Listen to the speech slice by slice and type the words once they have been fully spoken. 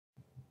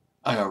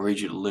I gotta read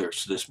you the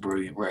lyrics to this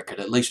brilliant record.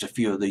 At least a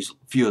few of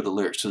the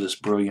lyrics to this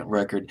brilliant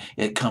record.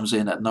 It comes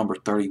in at number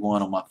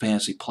 31 on my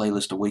fantasy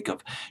playlist the week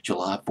of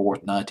July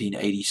 4th,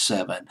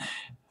 1987.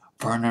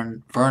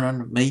 Vernon,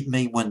 meet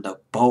me when the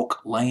boat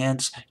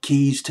lands.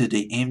 Keys to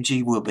the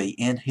MG will be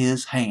in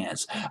his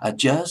hands.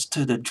 Adjust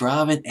to the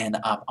driving and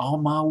I'm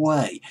on my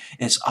way.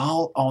 It's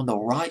all on the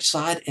right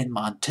side in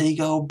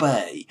Montego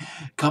Bay.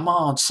 Come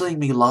on, see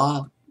me,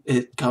 La.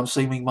 Come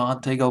see me,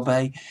 Montego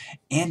Bay.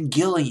 In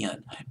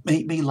Gillian,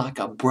 meet me like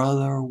a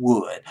brother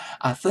would.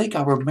 I think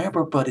I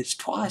remember, but it's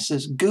twice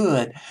as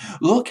good.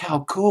 Look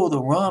how cool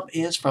the rum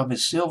is from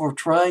his silver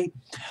tray.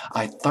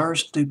 I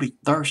thirst to be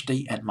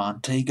thirsty in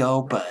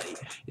Montego Bay.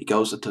 It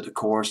goes into the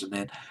chorus, and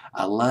then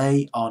I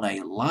lay on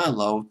a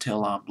lilo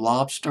till I'm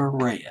lobster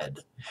red.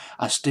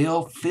 I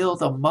still feel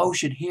the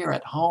motion here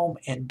at home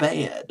in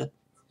bed.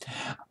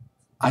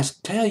 I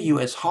tell you,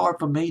 it's hard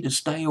for me to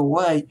stay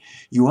away.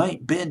 You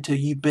ain't been till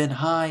you've been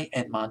high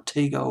in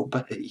Montego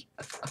Bay.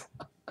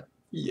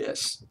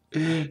 Yes.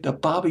 The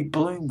Bobby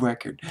Bloom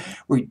record,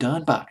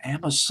 redone by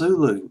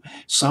Amasulu,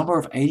 summer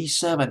of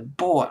 '87.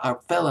 Boy, I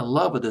fell in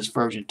love with this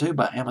version too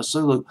by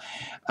Amasulu.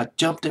 I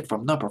jumped it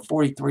from number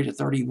 43 to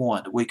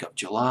 31 the week of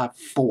July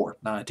 4th,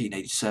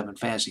 1987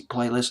 fantasy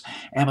playlist.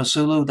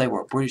 Amasulu, they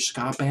were a British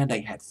ska band.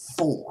 They had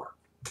four.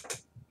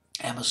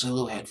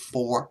 Amasulu had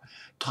four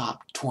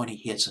top 20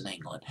 hits in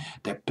England.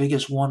 Their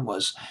biggest one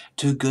was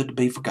Too Good to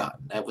Be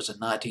Forgotten. That was in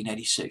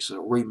 1986, a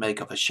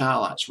remake of a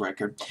Shy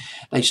record.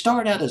 They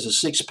started out as a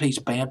six-piece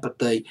band, but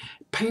they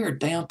pared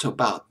down to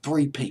about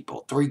three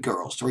people, three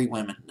girls, three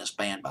women in this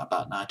band by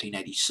about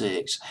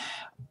 1986.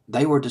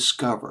 They were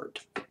discovered.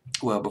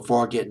 Well,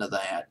 before I get into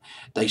that,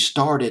 they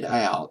started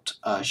out,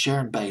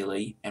 Sharon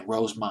Bailey and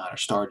Rose Minor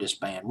started this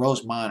band.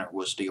 Rose Minor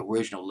was the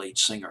original lead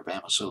singer of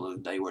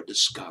Amasulu. They were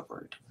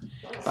discovered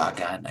by a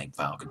guy named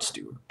Falcon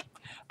Stewart.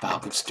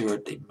 Falcon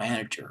Stewart, the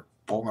manager,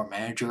 former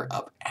manager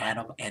of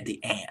Adam and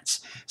the Ants,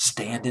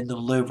 Stand and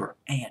Deliver,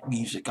 Ant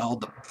Music, all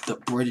the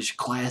British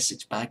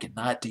classics back in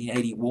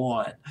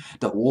 1981,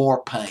 the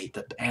war paint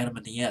that Adam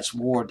and the Ants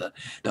wore, the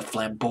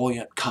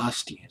flamboyant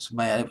costumes.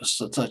 Man, it was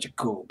such a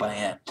cool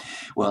band.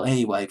 Well,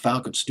 anyway,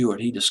 Falcon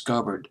Stewart, he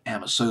discovered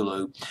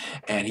Amasulu,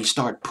 and he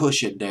started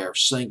pushing their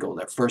single.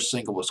 Their first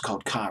single was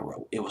called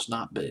Cairo. It was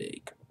not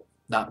big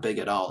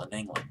at all in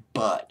England,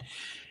 but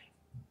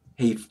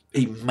he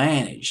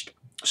managed,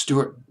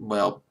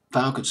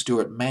 Falcon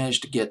Stewart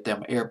managed to get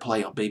them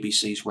airplay on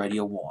BBC's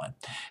Radio 1.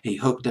 He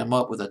hooked them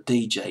up with a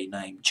DJ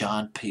named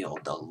John Peel,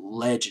 the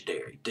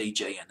legendary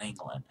DJ in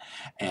England,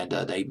 and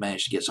they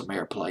managed to get some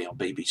airplay on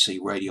BBC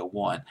Radio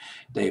 1.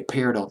 They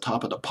appeared on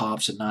Top of the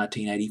Pops in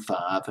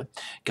 1985,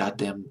 got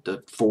them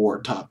the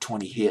four top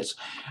 20 hits.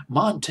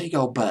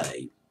 Montego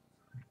Bay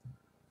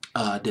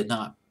did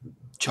not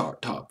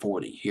chart top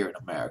 40 here in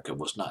America,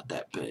 was not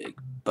that big,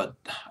 but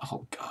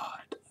oh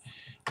God.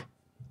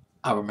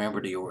 I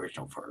remember the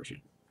original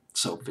version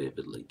so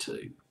vividly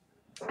too.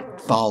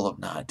 Fall of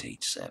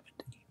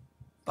 1970.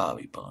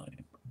 Bobby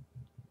Bloom.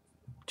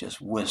 Just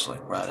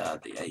whistling right out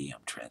of the AM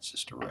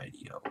transistor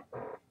radio.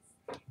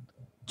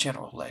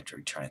 General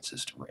Electric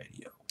transistor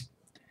radio.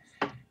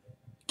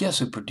 Guess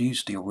who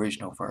produced the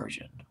original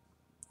version?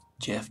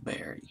 Jeff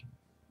Berry.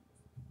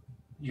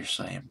 You're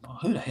saying,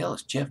 who the hell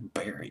is Jeff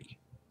Berry?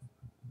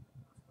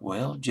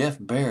 Well, Jeff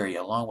Berry,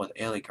 along with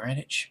Ellie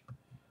Greenwich,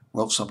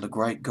 wrote some of the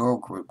great girl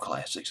group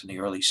classics in the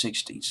early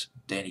 60s.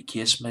 Danny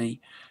Kiss Me,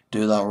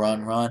 Do Thou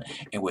Run Run,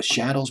 and with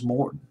Shadows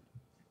Morton,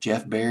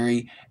 Jeff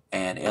Berry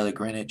and Ellie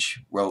Greenwich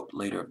wrote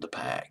Leader of the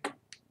Pack.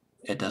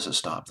 It doesn't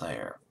stop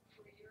there.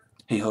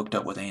 He hooked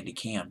up with Andy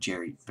Kim,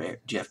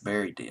 Jeff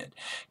Berry did.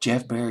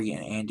 Jeff Berry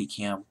and Andy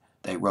Kim,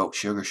 they wrote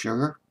Sugar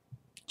Sugar,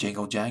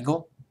 Jingle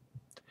Jangle,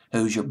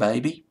 Who's Your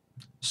Baby,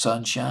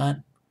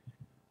 Sunshine,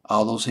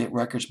 all those hit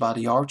records by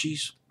the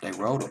Archies, they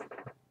wrote them.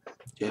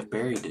 Jeff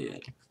Berry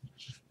did.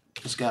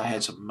 This guy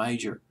had some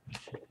major,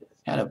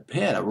 had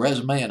a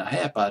resume and a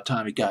half by the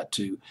time he got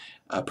to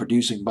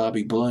producing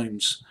Bobby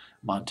Bloom's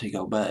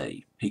Montego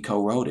Bay. He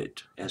co-wrote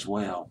it as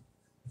well.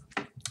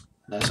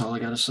 That's all I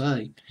got to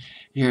say.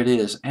 Here it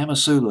is.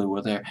 Amasulu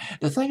were there.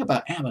 The thing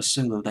about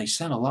Amasulu, they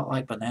sound a lot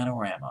like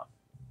Bananarama.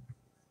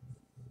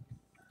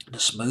 The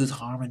smooth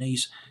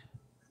harmonies,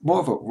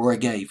 more of a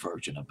reggae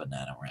version of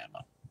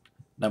Bananarama.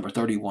 Number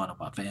 31 on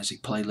my fancy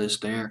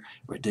playlist there,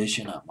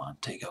 rendition of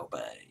Montego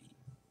Bay.